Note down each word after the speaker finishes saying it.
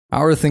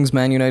Our things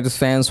Man United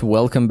fans,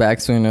 welcome back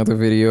to another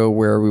video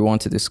where we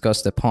want to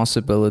discuss the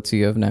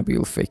possibility of Nabil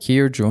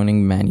Fekir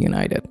joining Man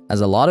United.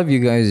 As a lot of you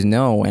guys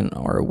know and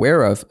are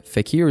aware of,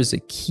 Fekir is a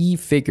key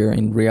figure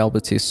in Real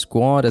Betis'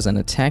 squad as an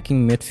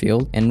attacking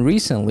midfield, and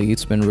recently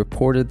it's been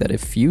reported that a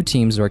few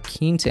teams are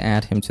keen to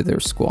add him to their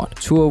squad,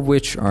 two of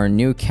which are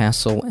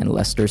Newcastle and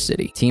Leicester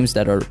City, teams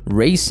that are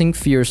racing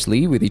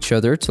fiercely with each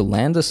other to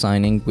land a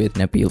signing with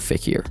Nabil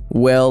Fekir.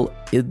 Well,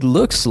 it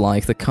looks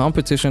like the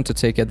competition to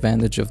take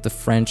advantage of the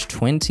French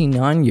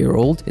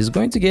 29-year-old is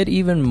going to get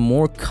even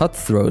more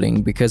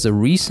cutthroating because a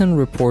recent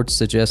report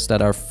suggests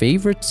that our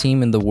favorite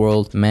team in the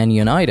world, Man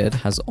United,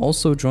 has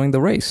also joined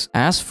the race.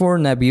 As for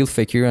Nabil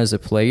Fekir as a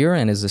player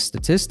and his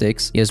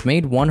statistics, he has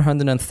made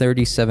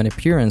 137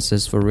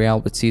 appearances for Real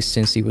Betis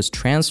since he was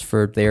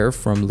transferred there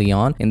from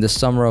Lyon in the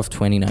summer of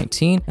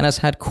 2019 and has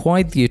had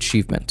quite the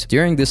achievement.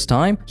 During this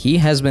time, he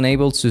has been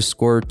able to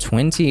score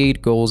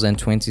 28 goals and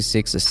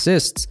 26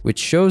 assists,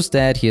 which shows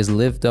that he has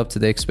lived up to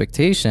the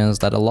expectations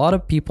that a lot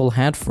of people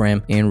had for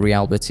him in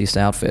Real Betis'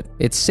 outfit.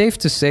 It's safe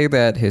to say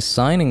that his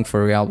signing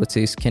for Real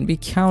Betis can be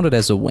counted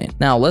as a win.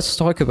 Now let's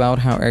talk about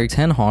how Erik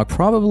ten Hag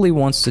probably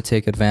wants to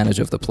take advantage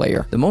of the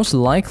player. The most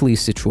likely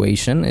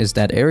situation is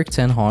that Erik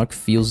ten Hag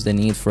feels the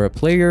need for a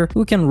player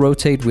who can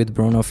rotate with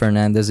Bruno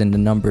Fernandes in the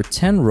number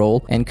 10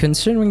 role, and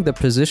considering the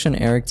position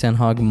Erik ten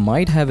Hag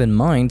might have in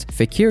mind,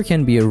 Fekir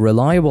can be a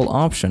reliable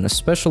option,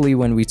 especially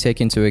when we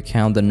take into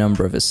account the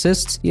number of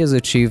assists he has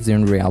achieved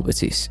in Real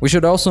Betis. We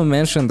should also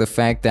mention the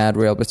fact that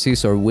Real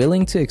Betis are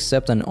willing to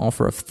accept an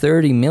offer of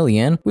 30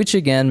 million, which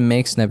again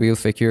makes Nabil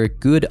Fekir a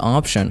good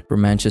option for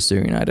Manchester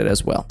United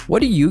as well.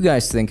 What do you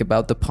guys think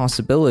about the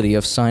possibility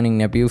of signing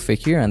Nabil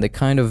Fekir and the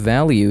kind of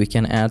value he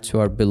can add to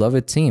our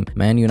beloved team,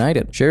 Man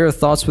United? Share your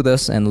thoughts with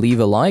us and leave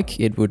a like.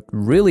 It would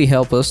really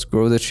help us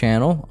grow the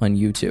channel on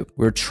YouTube.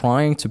 We're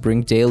trying to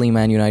bring daily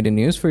Man United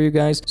news for you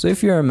guys, so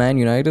if you're a Man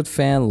United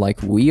fan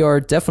like we are,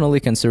 definitely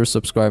consider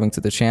subscribing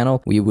to the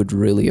channel. We would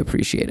really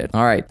appreciate it.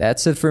 Alright,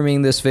 that's it for me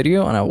in this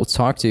video, and I will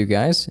talk to you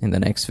guys in the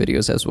next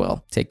videos as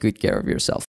well. Take good care of yourself.